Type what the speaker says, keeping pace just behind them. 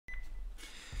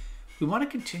We want to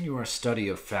continue our study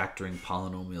of factoring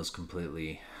polynomials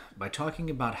completely by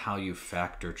talking about how you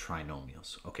factor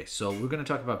trinomials. Okay, so we're going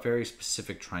to talk about very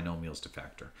specific trinomials to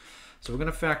factor. So we're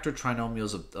going to factor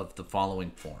trinomials of the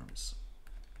following forms.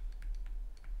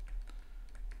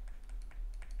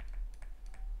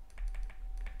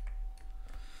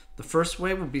 The first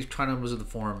way would be trinomials of the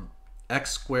form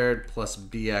x squared plus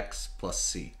bx plus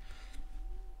c.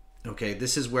 Okay,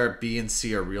 this is where b and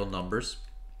c are real numbers.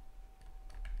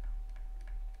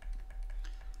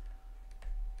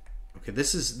 Okay,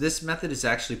 this method is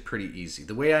actually pretty easy.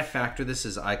 The way I factor this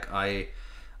is I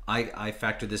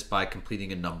factor this by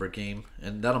completing a number game,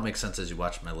 and that'll make sense as you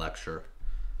watch my lecture.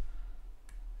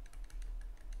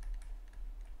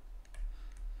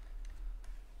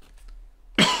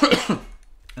 And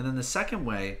then the second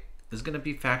way is going to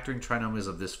be factoring trinomials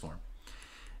of this form.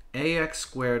 ax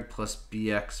squared plus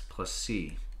bx plus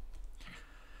c.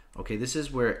 Okay, this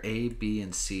is where a, b,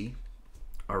 and c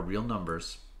are real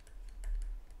numbers.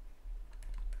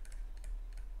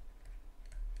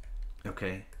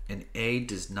 Okay, and a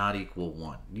does not equal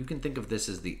 1. You can think of this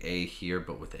as the a here,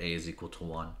 but with a is equal to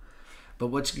 1. But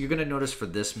what you're going to notice for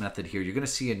this method here, you're going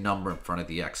to see a number in front of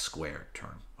the x squared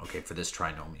term, okay, for this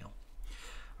trinomial.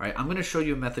 All right, I'm going to show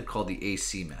you a method called the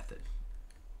AC method.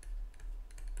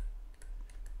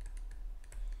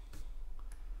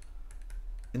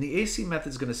 And the AC method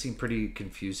is going to seem pretty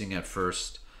confusing at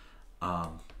first,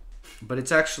 but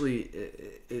it's actually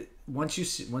once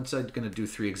I'm going to do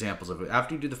 3 examples of it.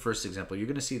 After you do the first example, you're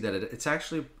going to see that it's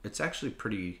actually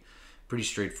pretty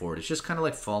straightforward. It's just kind of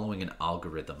like following an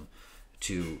algorithm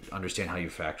to understand how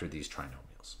you factor these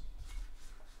trinomials.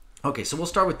 Okay, so we'll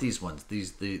start with these ones,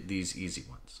 these easy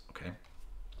ones. Okay.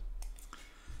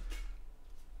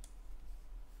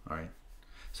 All right.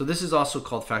 So this is also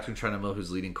called factoring trinomial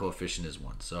whose leading coefficient is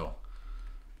 1. So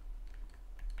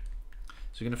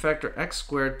you're going to factor x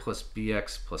squared plus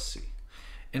bx plus c.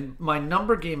 And my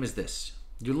number game is this.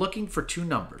 You're looking for 2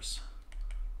 numbers.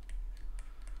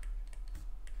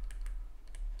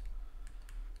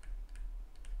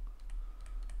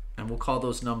 And we'll call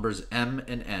those numbers m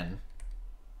and n.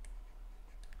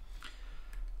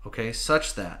 Okay,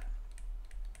 such that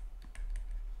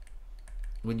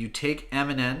when you take m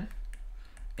and n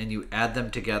and you add them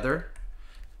together,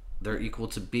 they're equal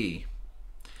to b.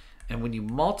 And when you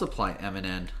multiply m and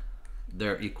n,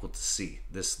 they're equal to c,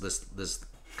 this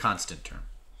constant term.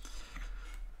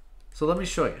 So let me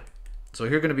show you. So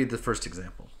here's going to be the first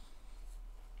example.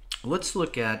 Let's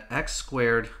look at x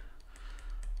squared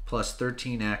plus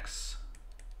 13x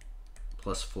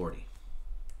plus 40.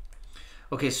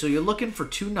 Okay, so you're looking for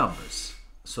 2 numbers.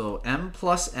 So m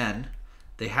plus n,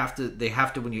 they have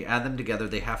to when you add them together,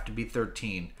 they have to be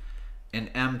 13.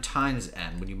 And m times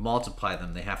n, when you multiply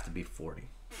them, they have to be 40.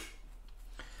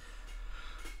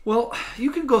 Well,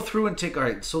 you can go through and take, all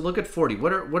right, so look at 40.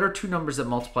 What are 2 numbers that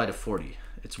multiply to 40?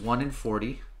 It's 1 and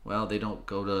 40. Well, they don't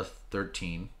go to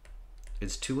 13.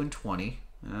 It's 2 and 20.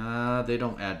 They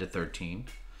don't add to 13.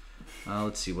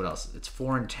 Let's see, what else? It's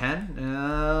 4 and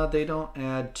 10. They don't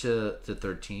add to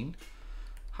 13.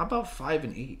 How about 5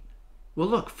 and 8? Well,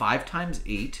 look, 5 times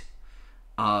 8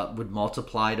 would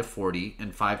multiply to 40,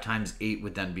 and 5 times 8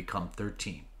 would then become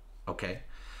 13. Okay?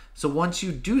 So once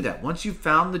you do that, once you've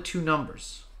found the 2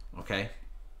 numbers, okay,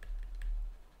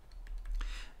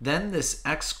 then this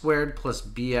x squared plus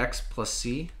bx plus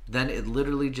c, then it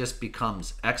literally just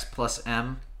becomes x plus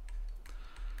m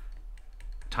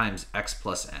times x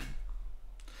plus n.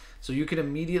 So you can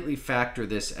immediately factor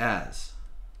this as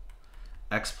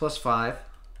x plus 5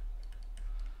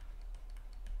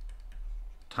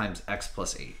 times x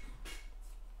plus 8.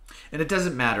 And it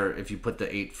doesn't matter if you put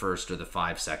the 8 first or the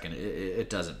 5 second. It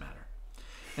doesn't matter.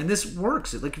 And this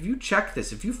works. Like if you check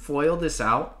this, if you FOIL this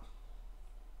out,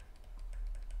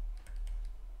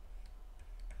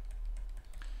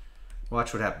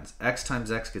 watch what happens. X times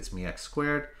x gets me x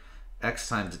squared. X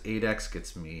times 8x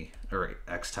gets me, or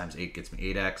x times 8 gets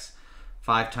me 8x.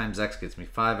 5 times x gets me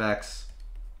 5x.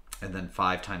 And then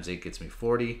 5 times 8 gets me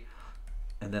 40.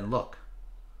 And then look.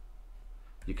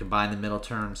 You combine the middle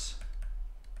terms.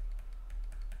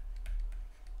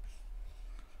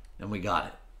 And we got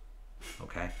it.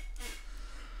 Okay.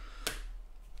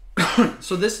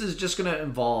 So this is just going to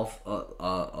involve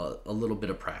a little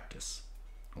bit of practice.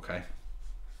 Okay.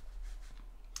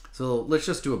 So let's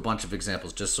just do a bunch of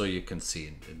examples just so you can see,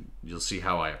 and you'll see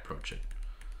how I approach it.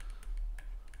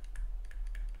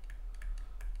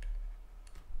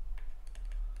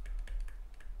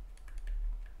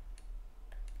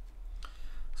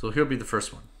 So here'll be the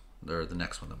first one, or the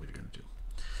next one that we're going to do.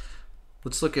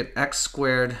 Let's look at x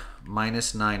squared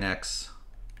minus 9x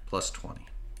plus 20.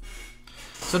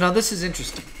 So now this is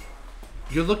interesting.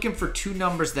 You're looking for two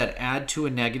numbers that add to a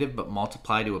negative but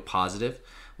multiply to a positive.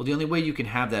 Well, the only way you can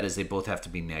have that is they both have to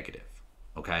be negative.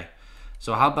 Okay?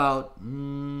 So how about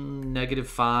negative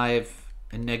 5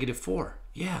 and negative 4?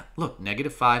 Yeah, look,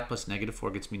 negative 5 plus negative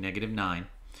 4 gets me negative 9.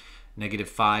 Negative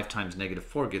 5 times negative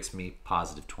 4 gets me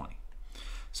positive 20.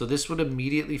 So this would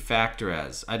immediately factor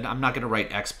as, I'm not going to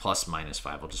write x plus minus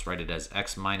 5. I'll just write it as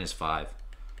x minus 5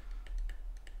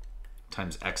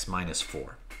 times x minus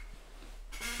 4.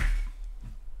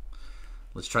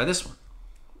 Let's try this one.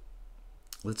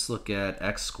 Let's look at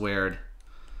x squared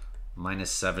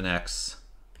minus 7x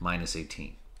minus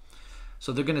 18.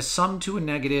 So they're going to sum to a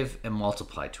negative and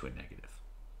multiply to a negative.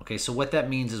 Okay, so what that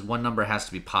means is one number has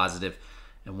to be positive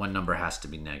and one number has to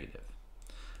be negative.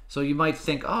 So you might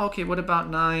think, oh, okay, what about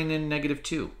 9 and negative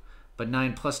 2? But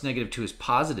 9 plus negative 2 is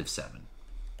positive 7.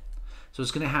 So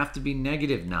it's going to have to be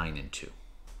negative 9 and 2.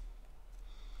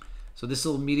 So this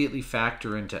will immediately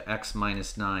factor into x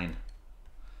minus 9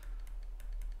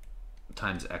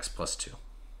 times x plus 2. All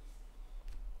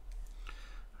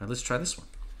right, let's try this one.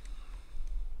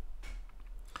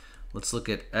 Let's look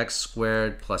at x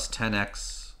squared plus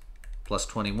 10x plus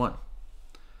 21.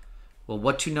 Well,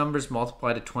 what two numbers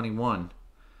multiply to 21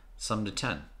 sum to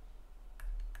 10?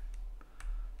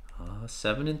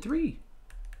 7 and 3.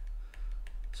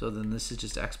 So then this is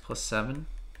just x plus 7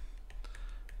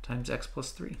 times x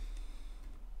plus 3.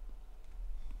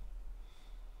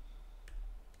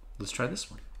 Let's try this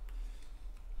one.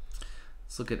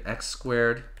 Let's look at x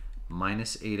squared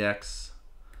minus 8x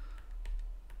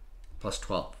plus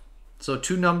 12. So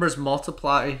two numbers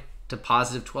multiply to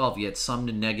positive 12, yet sum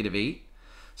to negative 8.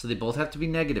 So they both have to be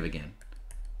negative again.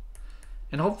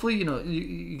 And hopefully,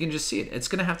 you can just see it. It's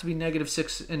going to have to be negative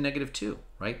 6 and negative 2,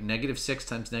 right? Negative 6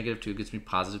 times negative 2 gets me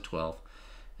positive 12.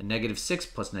 And negative 6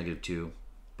 plus negative 2,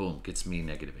 boom, gets me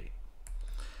negative 8.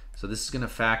 So this is going to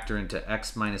factor into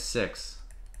x minus 6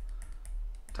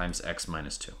 times x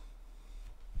minus 2. All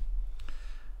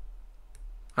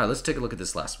right, let's take a look at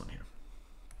this last one here.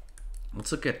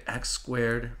 Let's look at x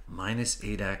squared minus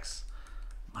 8x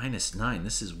minus 9.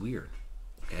 This is weird.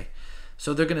 Okay,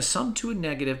 so they're going to sum to a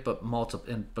negative but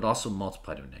also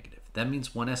multiply to a negative. That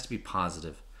means one has to be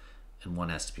positive and one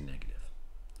has to be negative.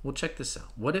 We'll check this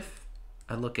out. What if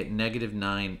I look at negative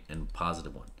 9 and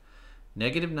positive 1?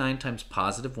 Negative 9 times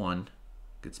positive 1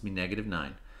 gets me negative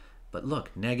 9. But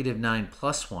look, negative 9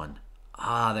 plus 1,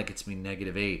 that gets me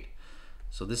negative 8.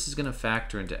 So this is going to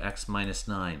factor into x minus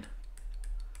 9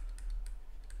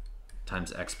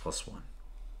 times x plus 1.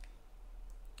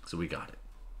 So we got it.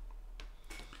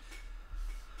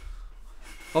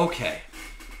 Okay.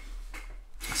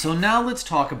 So now let's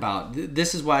talk about,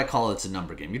 this is why I call it a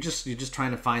number game. You're just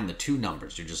trying to find the two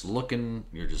numbers. You're just looking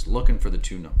for the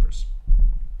two numbers.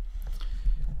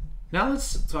 Now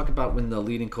let's talk about when the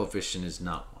leading coefficient is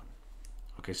not 1.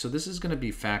 Okay, so this is going to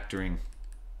be factoring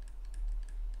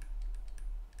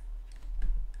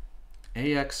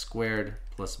ax squared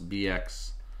plus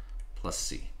bx plus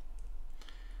c.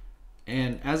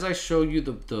 And as I show you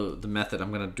the method, I'm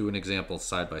going to do an example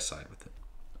side by side with it.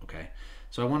 Okay,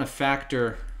 so I want to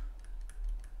factor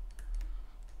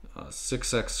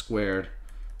 6x squared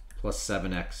plus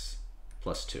 7x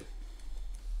plus 2. All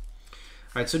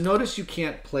right, so notice you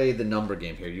can't play the number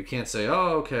game here. You can't say,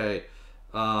 oh, okay.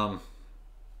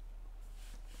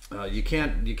 You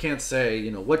can't say,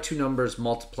 what two numbers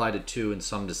multiply to 2 and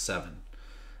sum to 7.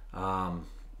 Or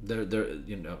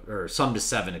sum to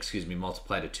 7, excuse me,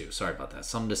 multiply to 2. Sorry about that.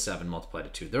 Sum to 7, multiply to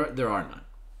 2. There are none.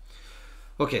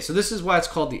 Okay, so this is why it's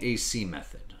called the AC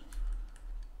method.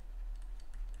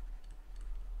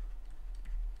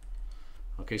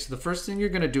 Okay, so the first thing you're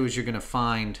going to do is you're going to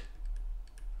find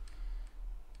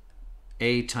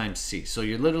A times C. So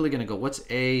you're literally going to go, what's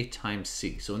A times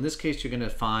C? So in this case, you're going to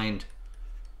find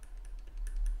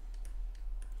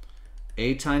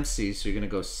A times C. So you're going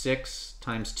to go 6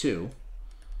 times 2,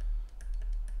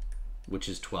 which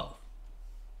is 12.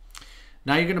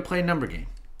 Now you're going to play a number game.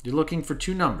 You're looking for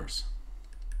two numbers.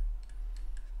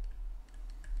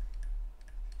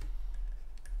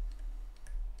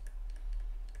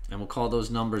 And we'll call those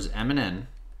numbers m and n,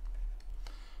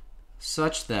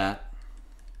 such that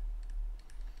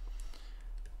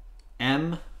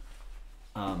m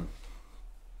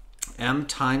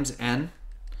times n,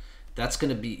 that's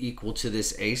going to be equal to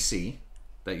this AC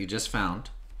that you just found.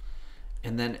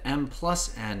 And then m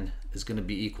plus n is going to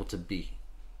be equal to b.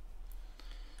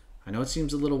 I know it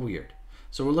seems a little weird.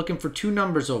 So we're looking for two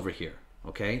numbers over here.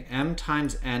 Okay, m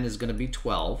times n is going to be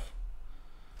 12.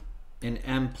 And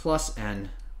m plus n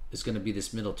is going to be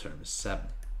this middle term, is 7.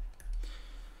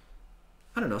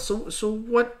 I don't know. So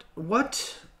what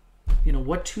you know,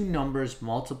 what two numbers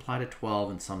multiply to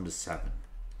 12 and sum to 7?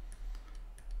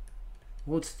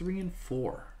 Well, it's 3 and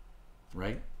 4,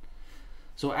 right?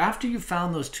 So after you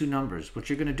found those two numbers, what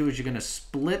you're going to do is you're going to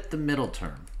split the middle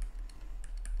term.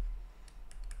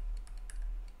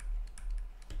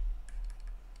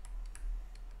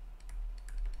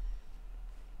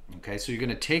 Okay, so you're going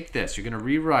to take this, you're going to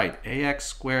rewrite ax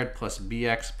squared plus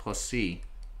bx plus c.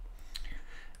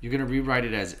 You're going to rewrite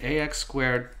it as ax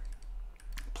squared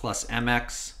plus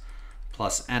mx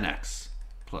plus nx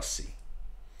plus c.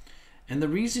 And the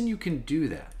reason you can do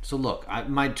that, so look,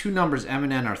 my two numbers m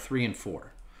and n are 3 and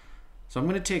 4. So I'm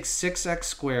going to take 6x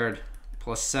squared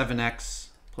plus 7x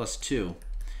plus 2,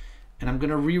 and I'm going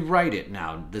to rewrite it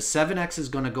now. The 7x is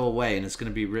going to go away, and it's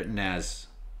going to be written as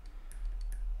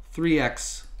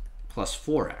 3x plus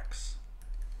 4x.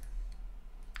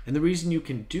 And the reason you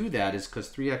can do that is because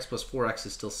 3x plus 4x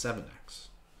is still 7x.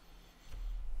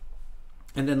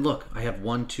 And then look, I have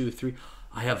 1, 2, 3.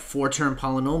 I have 4-term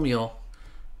polynomial.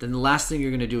 Then the last thing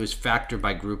you're going to do is factor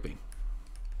by grouping.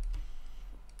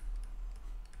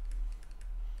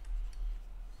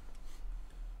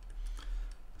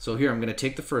 So here I'm going to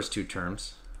take the first two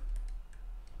terms,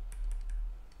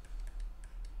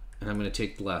 and I'm going to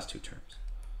take the last two terms.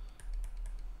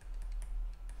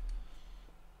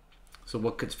 So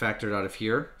what gets factored out of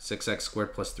here? 6x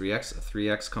squared plus 3x. A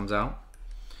 3x comes out.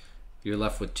 You're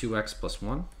left with 2x plus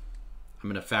 1. I'm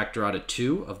going to factor out a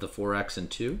 2 of the 4x and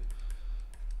 2.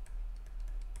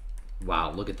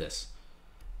 Wow, look at this.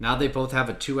 Now they both have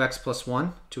a 2x plus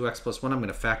 1. 2x plus 1, I'm going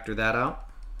to factor that out.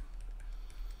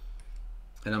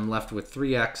 And I'm left with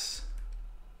 3x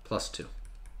plus 2.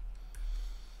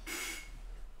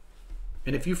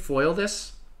 And if you foil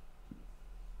this,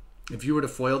 if you were to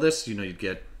foil this, you know, you'd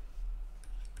get,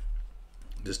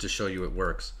 just to show you it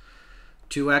works,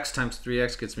 2x times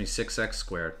 3x gets me 6x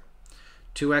squared.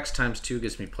 2x times 2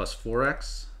 gives me plus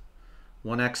 4x.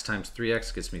 1x times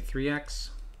 3x gets me 3x.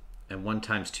 And 1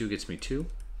 times 2 gets me 2.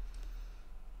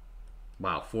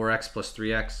 Wow, 4x plus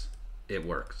 3x, it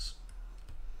works.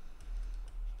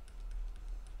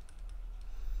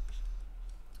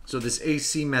 So this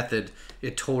AC method,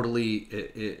 it totally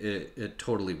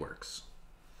works.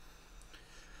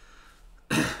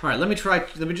 All right, let me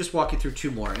just walk you through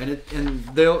two more, and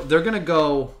they're gonna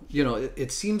go, you know,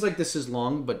 it seems like this is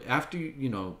long, but after you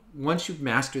know, once you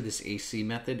master this AC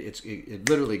method, it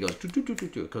literally goes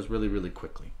it goes really, really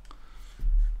quickly.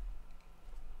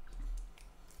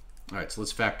 All right, so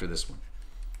let's factor this one.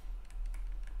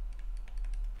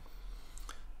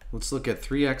 Let's look at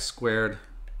 3x squared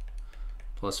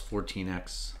plus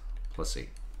 14x plus 8.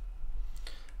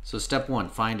 So step 1,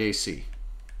 find AC.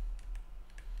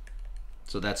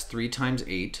 So that's 3 times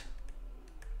 8.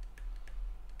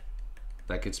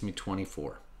 That gets me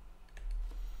 24.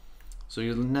 So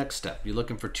your next step, you're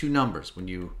looking for two numbers. When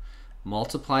you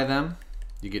multiply them,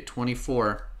 you get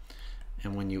 24.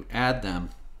 And when you add them,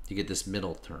 you get this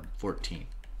middle term, 14.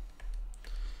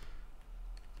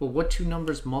 Well, what two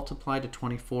numbers multiply to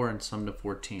 24 and sum to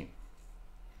 14?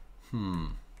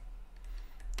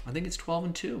 I think it's 12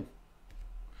 and 2.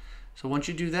 So once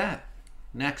you do that,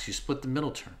 next you split the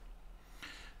middle term.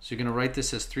 So you're going to write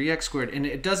this as 3x squared, and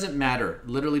it doesn't matter,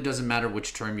 literally doesn't matter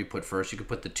which term you put first. You could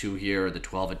put the 2 here or the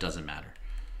 12, it doesn't matter.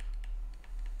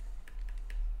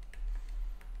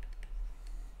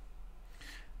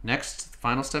 Next,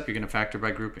 final step, you're going to factor by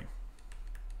grouping.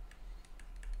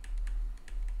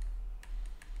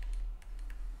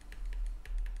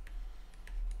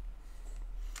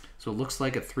 So it looks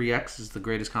like a 3x is the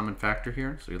greatest common factor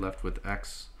here. So you're left with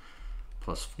x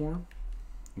plus 4.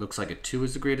 Looks like a 2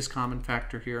 is the greatest common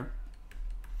factor here.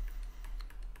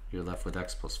 You're left with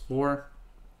x plus 4.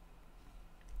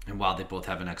 And wow, they both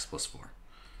have an x plus 4.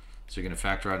 So you're going to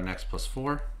factor out an x plus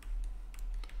 4.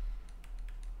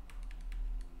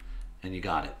 And you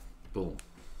got it. Boom.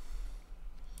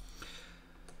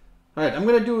 All right, I'm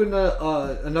going to do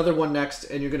another one next,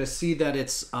 and you're going to see that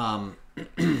it's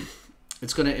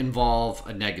it's going to involve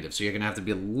a negative. So you're going to have to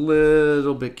be a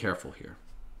little bit careful here.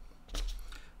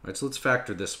 All right, so let's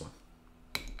factor this one.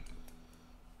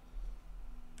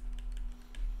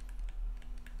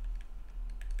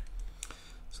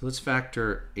 So let's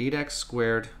factor 8x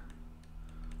squared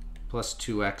plus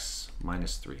 2x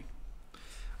minus 3.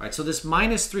 All right, so this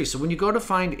minus 3, so when you go to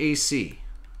find AC,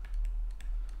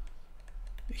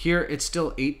 here it's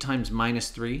still 8 times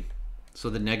minus 3, so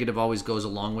the negative always goes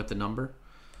along with the number.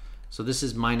 So this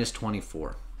is minus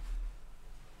 24.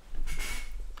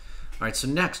 All right, so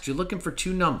next, you're looking for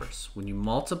two numbers. When you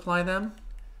multiply them,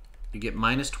 you get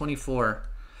minus 24.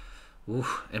 Ooh,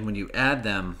 and when you add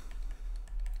them,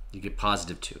 you get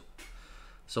positive 2.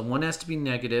 So one has to be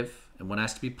negative and one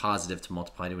has to be positive to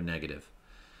multiply to a negative.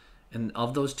 And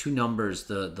of those two numbers,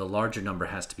 the larger number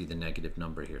has to be the negative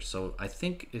number here. So I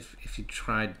think if you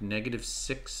tried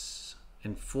 -6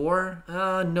 and 4,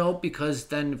 no, because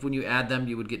then when you add them,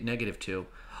 you would get -2.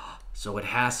 So it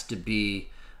has to be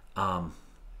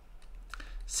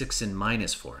 6 and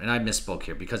 -4. And I misspoke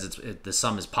here because the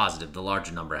sum is positive. The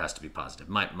larger number has to be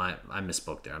positive. I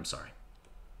misspoke there. I'm sorry.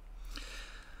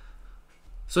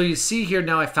 So you see here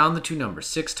now I found the two numbers.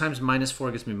 6 times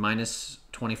 -4 gets me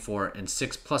 -24, and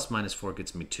 6 plus -4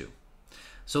 gets me 2.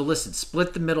 So listen,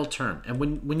 split the middle term. And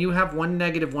when you have one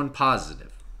negative, one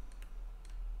positive,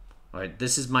 all right,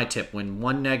 this is my tip. When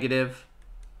one negative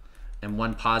and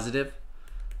one positive,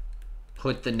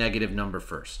 put the negative number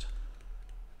first.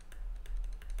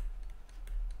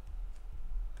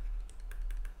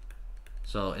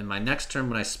 So in my next term,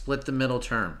 when I split the middle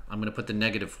term, I'm going to put the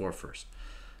 -4 first.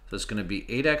 So it's going to be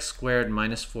 8x squared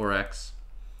minus 4x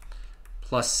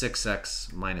plus 6x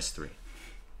minus 3.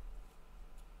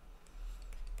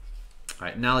 All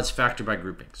right, now let's factor by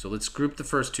grouping. So let's group the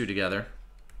first two together.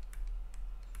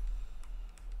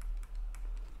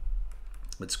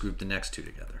 Let's group the next two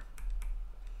together.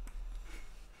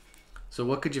 So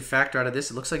what could you factor out of this?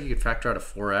 It looks like you could factor out a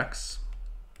 4x,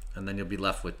 and then you'll be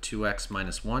left with 2x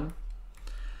minus 1.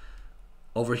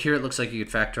 Over here, it looks like you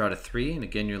could factor out a 3, and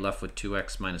again, you're left with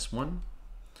 2x minus 1.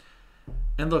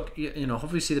 And look, you know,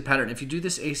 hopefully you see the pattern. If you do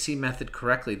this AC method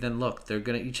correctly, then look, they're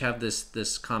going to each have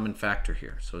this common factor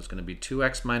here. So it's going to be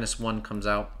 2x minus 1 comes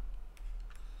out,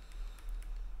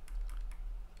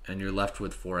 and you're left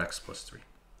with 4x plus 3.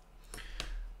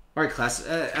 All right, class,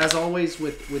 as always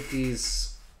with these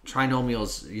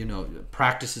trinomials, you know,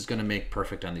 practice is going to make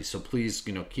perfect on these. So please,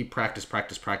 you know, keep practice,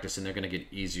 and they're going to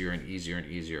get easier and easier and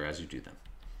easier as you do them.